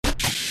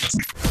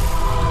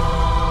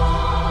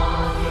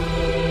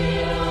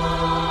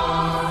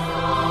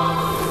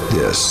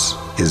This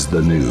is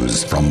the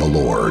news from the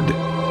Lord.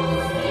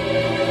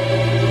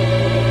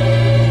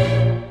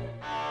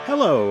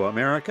 Hello,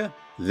 America.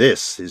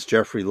 This is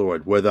Jeffrey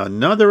Lord with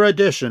another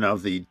edition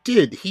of the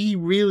Did He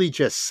Really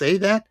Just Say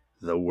That?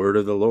 The Word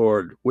of the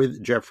Lord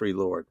with Jeffrey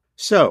Lord.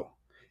 So,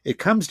 it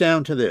comes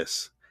down to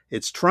this.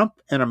 It's Trump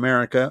and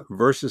America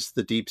versus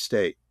the deep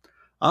state.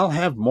 I'll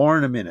have more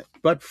in a minute,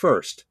 but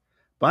first,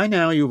 by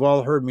now you've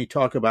all heard me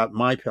talk about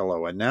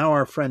MyPillow, and now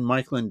our friend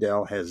Mike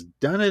Lindell has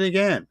done it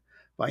again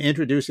by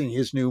introducing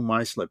his new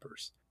My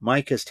Slippers.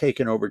 Mike has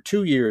taken over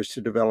 2 years to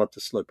develop the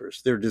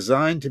slippers. They're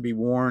designed to be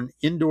worn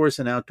indoors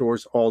and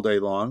outdoors all day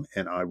long,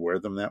 and I wear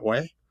them that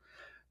way.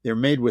 They're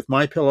made with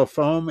MyPillow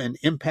foam and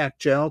impact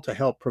gel to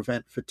help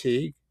prevent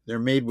fatigue. They're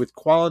made with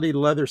quality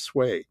leather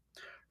suede.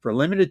 For a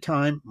limited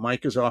time,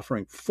 Mike is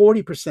offering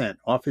 40%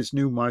 off his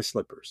new My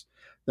Slippers.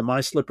 The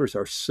My Slippers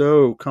are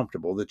so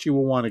comfortable that you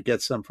will want to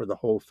get some for the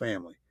whole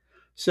family.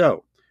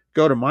 So,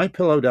 go to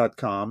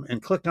mypillow.com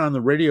and click on the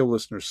radio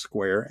listeners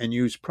square and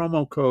use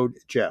promo code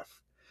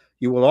Jeff.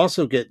 You will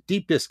also get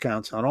deep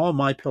discounts on all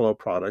MyPillow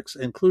products,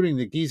 including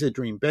the Giza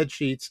Dream bed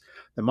sheets,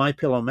 the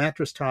MyPillow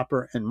mattress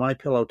topper, and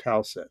MyPillow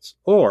towel sets.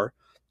 Or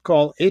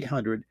call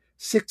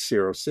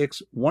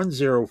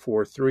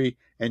 800-606-1043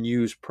 and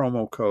use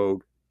promo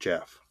code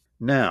Jeff.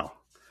 Now,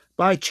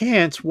 by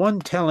chance, one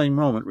telling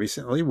moment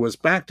recently was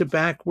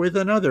back-to-back with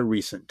another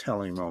recent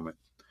telling moment.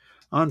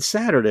 On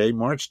Saturday,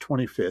 March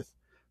 25th,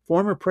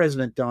 former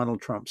President Donald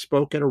Trump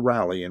spoke at a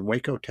rally in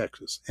Waco,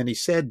 Texas, and he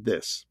said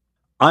this: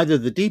 "Either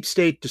the deep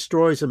state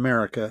destroys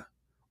America,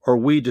 or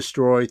we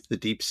destroy the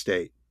deep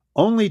state."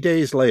 Only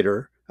days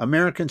later,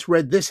 Americans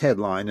read this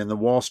headline in the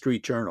Wall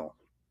Street Journal.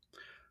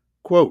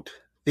 Quote,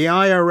 "The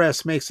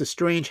IRS makes a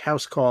strange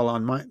house call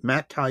on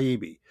Matt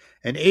Taibbi.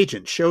 An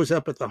agent shows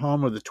up at the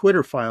home of the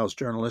Twitter Files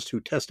journalist who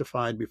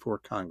testified before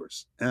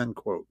Congress." End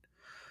quote.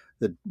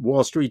 The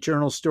Wall Street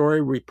Journal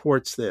story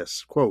reports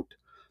this, quote,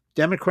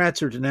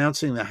 "Democrats are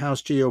denouncing the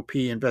House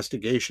GOP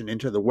investigation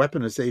into the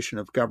weaponization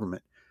of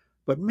government,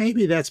 but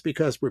maybe that's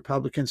because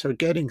Republicans are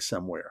getting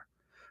somewhere.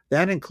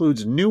 That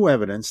includes new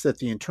evidence that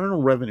the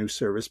Internal Revenue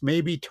Service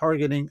may be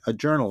targeting a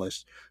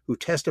journalist who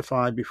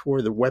testified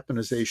before the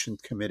Weaponization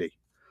Committee."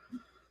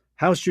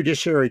 House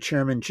Judiciary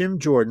Chairman Jim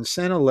Jordan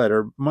sent a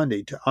letter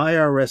Monday to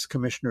IRS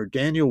Commissioner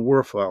Daniel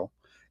Werfel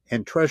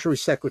and Treasury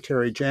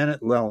Secretary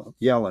Janet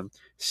Yellen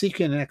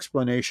seeking an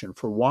explanation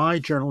for why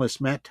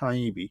journalist Matt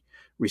Taibbi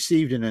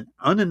received an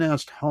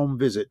unannounced home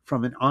visit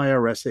from an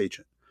IRS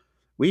agent.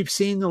 "We've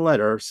seen the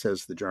letter,"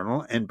 says the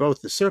journal, "and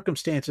both the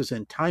circumstances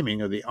and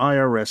timing of the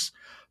IRS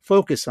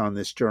focus on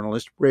this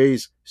journalist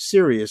raise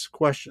serious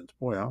questions."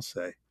 Boy, I'll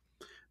say.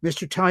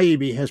 Mr.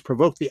 Taibbi has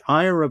provoked the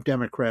ire of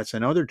Democrats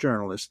and other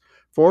journalists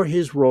for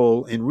his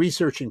role in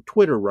researching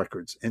Twitter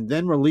records and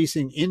then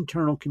releasing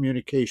internal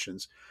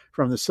communications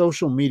from the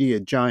social media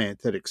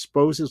giant that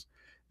expose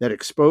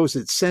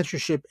its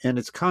censorship and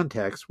its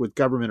contacts with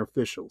government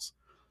officials.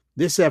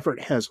 This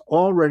effort has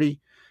already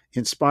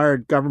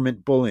inspired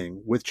government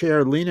bullying, with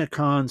Chair Lina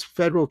Khan's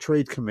Federal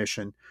Trade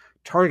Commission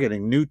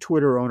targeting new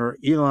Twitter owner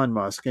Elon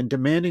Musk and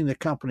demanding the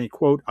company,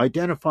 quote,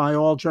 "identify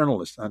all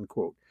journalists,"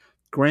 unquote,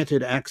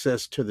 granted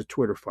access to the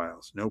Twitter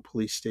files. No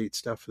police state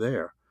stuff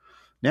there.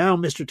 Now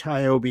Mr.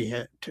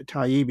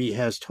 Taibbi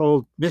has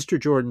told Mr.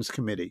 Jordan's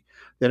committee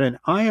that an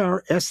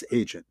IRS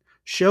agent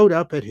showed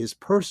up at his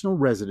personal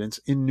residence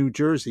in New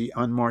Jersey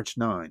on March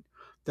 9.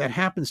 That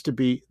happens to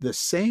be the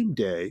same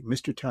day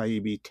Mr.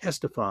 Taibbi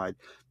testified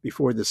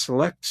before the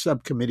Select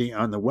Subcommittee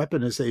on the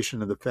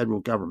Weaponization of the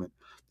Federal Government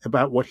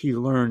about what he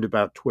learned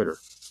about Twitter.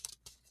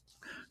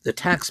 The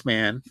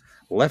taxman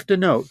left a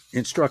note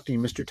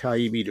instructing Mr.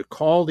 Taibbi to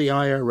call the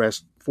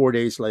IRS 4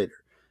 days later.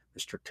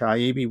 Mr.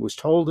 Taibbi was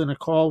told in a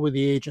call with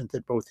the agent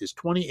that both his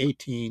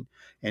 2018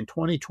 and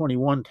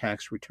 2021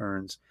 tax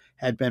returns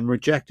had been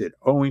rejected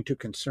owing to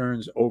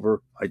concerns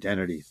over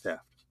identity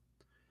theft.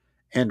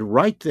 And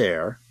right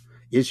there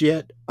is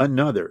yet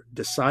another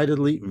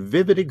decidedly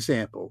vivid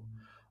example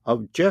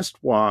of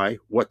just why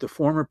what the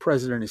former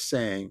president is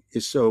saying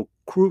is so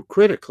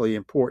critically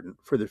important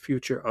for the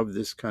future of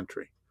this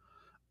country.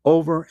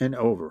 Over and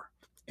over,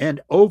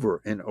 and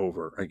over and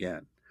over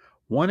again,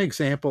 one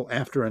example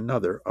after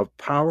another of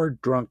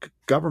power-drunk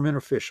government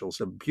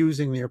officials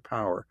abusing their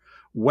power,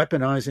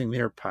 weaponizing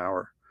their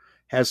power,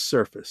 has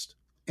surfaced.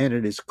 And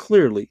it is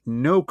clearly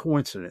no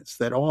coincidence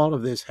that all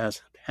of this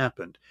has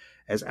happened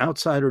as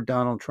outsider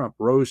Donald Trump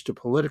rose to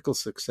political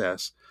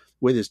success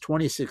with his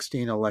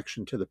 2016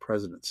 election to the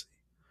presidency.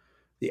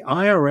 The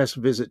IRS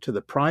visit to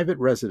the private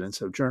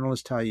residence of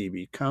journalist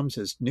Taibbi comes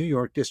as New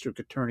York District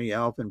Attorney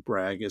Alvin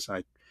Bragg, as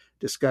I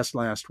discussed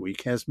last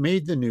week, has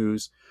made the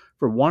news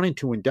for wanting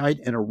to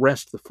indict and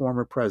arrest the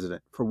former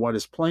president for what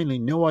is plainly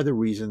no other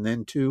reason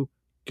than to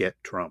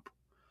get Trump.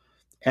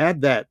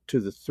 Add that to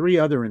the 3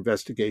 other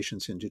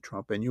investigations into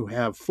Trump, and you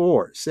have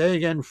 4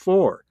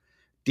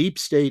 deep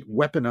state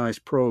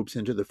weaponized probes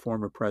into the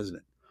former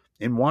president.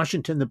 In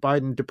Washington, the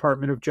Biden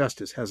Department of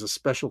Justice has a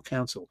special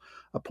counsel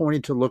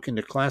appointed to look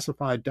into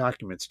classified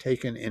documents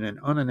taken in an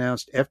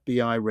unannounced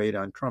FBI raid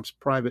on Trump's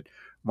private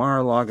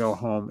Mar-a-Lago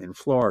home in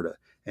Florida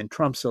and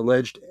Trump's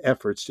alleged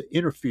efforts to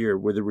interfere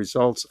with the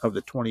results of the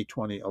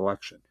 2020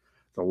 election,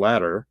 the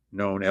latter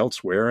known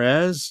elsewhere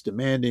as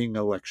demanding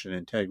election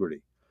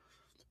integrity.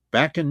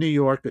 Back in New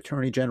York,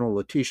 Attorney General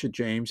Letitia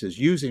James is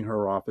using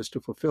her office to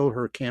fulfill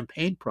her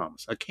campaign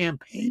promise, a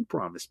campaign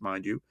promise,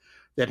 mind you,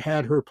 that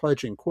had her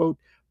pledging, quote,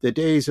 "The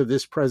days of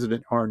this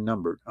president are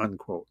numbered,"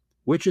 unquote,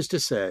 which is to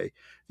say,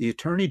 the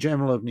Attorney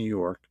General of New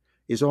York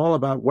is all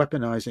about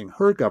weaponizing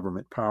her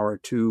government power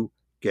to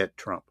get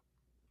Trump.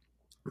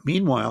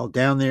 Meanwhile,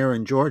 down there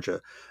in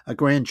Georgia, a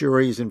grand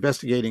jury is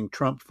investigating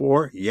Trump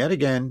for, yet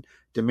again,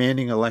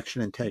 demanding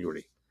election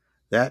integrity.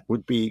 That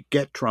would be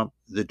Get Trump,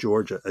 the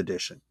Georgia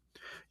edition.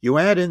 You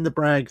add in the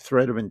Bragg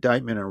threat of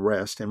indictment and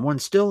arrest, and one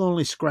still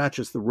only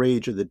scratches the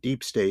rage of the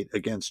deep state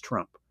against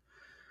Trump.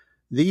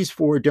 These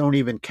four don't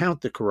even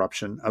count the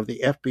corruption of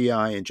the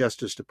FBI and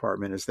Justice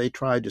Department as they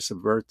tried to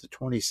subvert the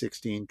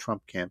 2016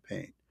 Trump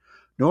campaign.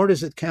 Nor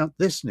does it count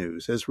this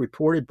news, as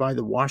reported by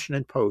the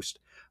Washington Post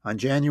on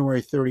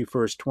January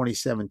 31st,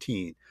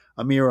 2017,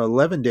 a mere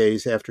 11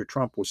 days after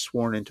Trump was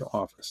sworn into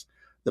office.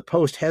 The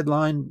Post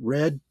headline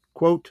read,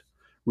 quote,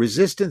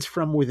 "Resistance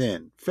from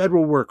within.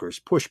 Federal workers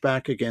push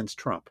back against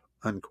Trump,"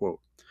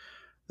 unquote.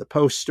 The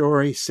Post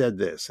story said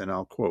this, and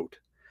I'll quote,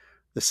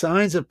 "The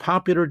signs of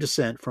popular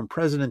dissent from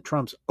President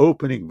Trump's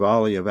opening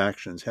volley of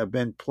actions have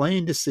been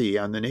plain to see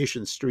on the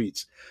nation's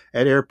streets,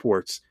 at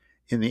airports,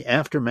 in the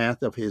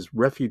aftermath of his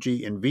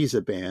refugee and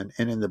visa ban,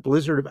 and in the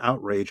blizzard of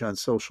outrage on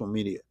social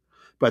media.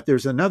 But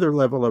there's another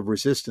level of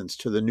resistance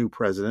to the new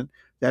president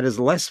that is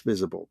less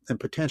visible and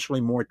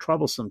potentially more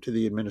troublesome to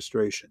the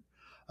administration.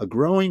 A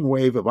growing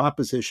wave of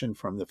opposition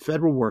from the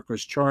federal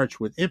workers charged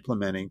with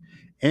implementing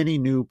any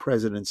new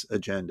president's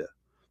agenda.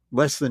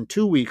 Less than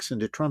 2 weeks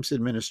into Trump's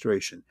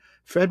administration,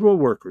 federal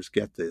workers,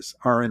 get this,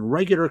 are in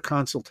regular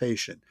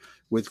consultation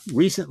with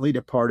recently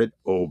departed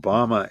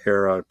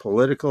Obama-era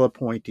political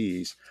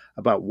appointees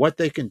about what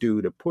they can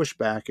do to push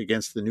back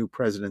against the new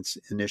president's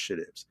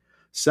initiatives.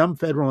 Some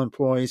federal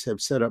employees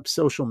have set up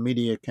social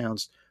media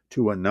accounts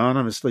to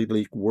anonymously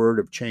leak word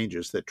of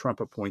changes that Trump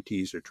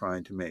appointees are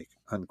trying to make,"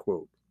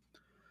 unquote.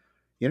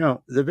 You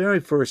know, the very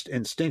first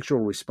instinctual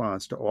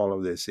response to all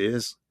of this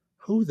is,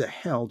 who the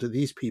hell do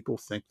these people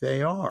think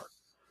they are?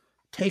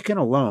 Taken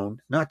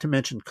alone, not to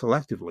mention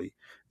collectively,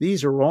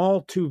 these are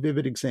all two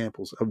vivid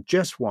examples of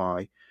just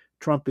why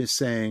Trump is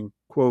saying,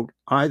 quote,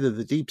 "Either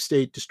the deep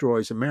state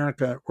destroys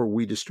America or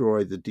we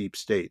destroy the deep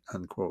state,"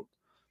 unquote.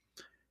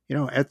 You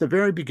know, at the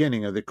very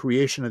beginning of the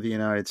creation of the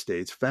United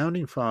States,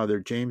 founding father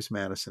James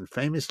Madison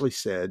famously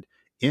said,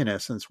 in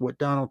essence, what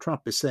Donald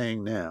Trump is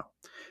saying now.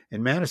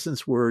 In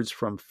Madison's words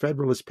from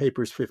Federalist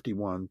Papers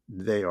 51,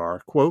 they are,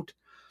 quote,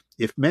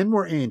 "If men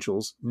were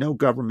angels, no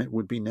government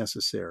would be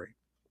necessary.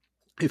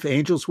 If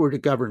angels were to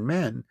govern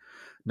men,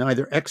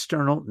 neither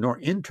external nor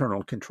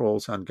internal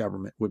controls on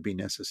government would be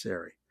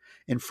necessary.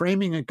 In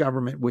framing a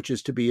government which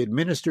is to be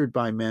administered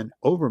by men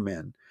over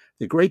men,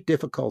 the great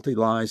difficulty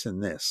lies in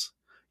this.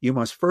 You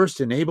must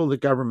first enable the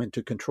government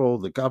to control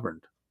the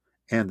governed,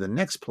 and the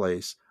next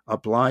place,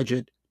 oblige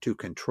it to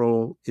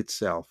control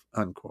itself,"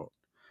 unquote.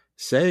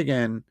 Say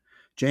again,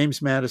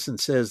 James Madison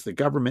says the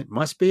government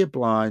must be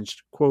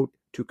obliged, quote,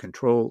 "to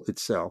control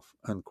itself,"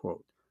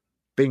 unquote.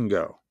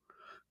 Bingo.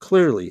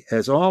 Clearly,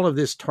 as all of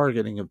this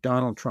targeting of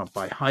Donald Trump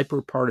by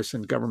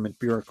hyper-partisan government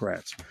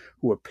bureaucrats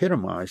who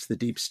epitomize the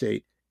deep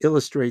state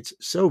illustrates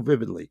so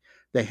vividly,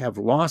 they have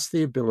lost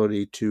the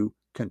ability to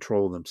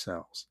control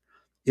themselves.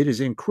 It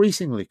is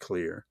increasingly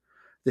clear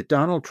that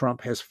Donald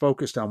Trump has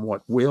focused on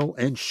what will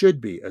and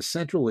should be a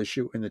central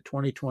issue in the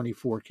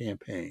 2024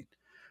 campaign.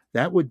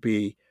 That would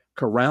be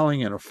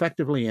corralling and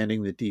effectively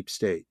ending the deep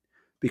state.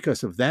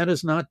 Because if that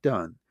is not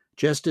done,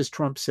 just as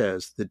Trump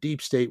says, the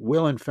deep state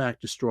will in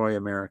fact destroy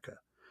America,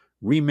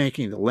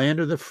 remaking the land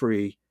of the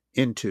free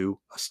into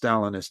a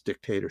Stalinist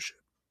dictatorship.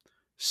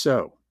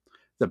 So,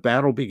 the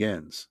battle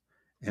begins.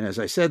 And as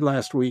I said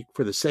last week,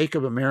 for the sake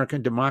of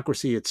American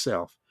democracy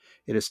itself,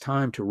 it is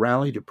time to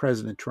rally to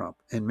President Trump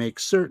and make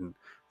certain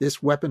this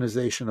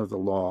weaponization of the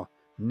law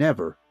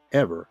never,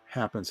 ever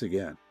happens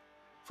again.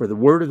 For the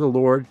word of the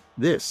Lord,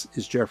 this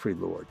is Jeffrey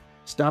Lord.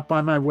 Stop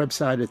by my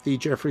website at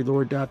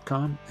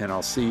thejeffreylord.com, and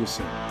I'll see you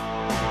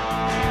soon.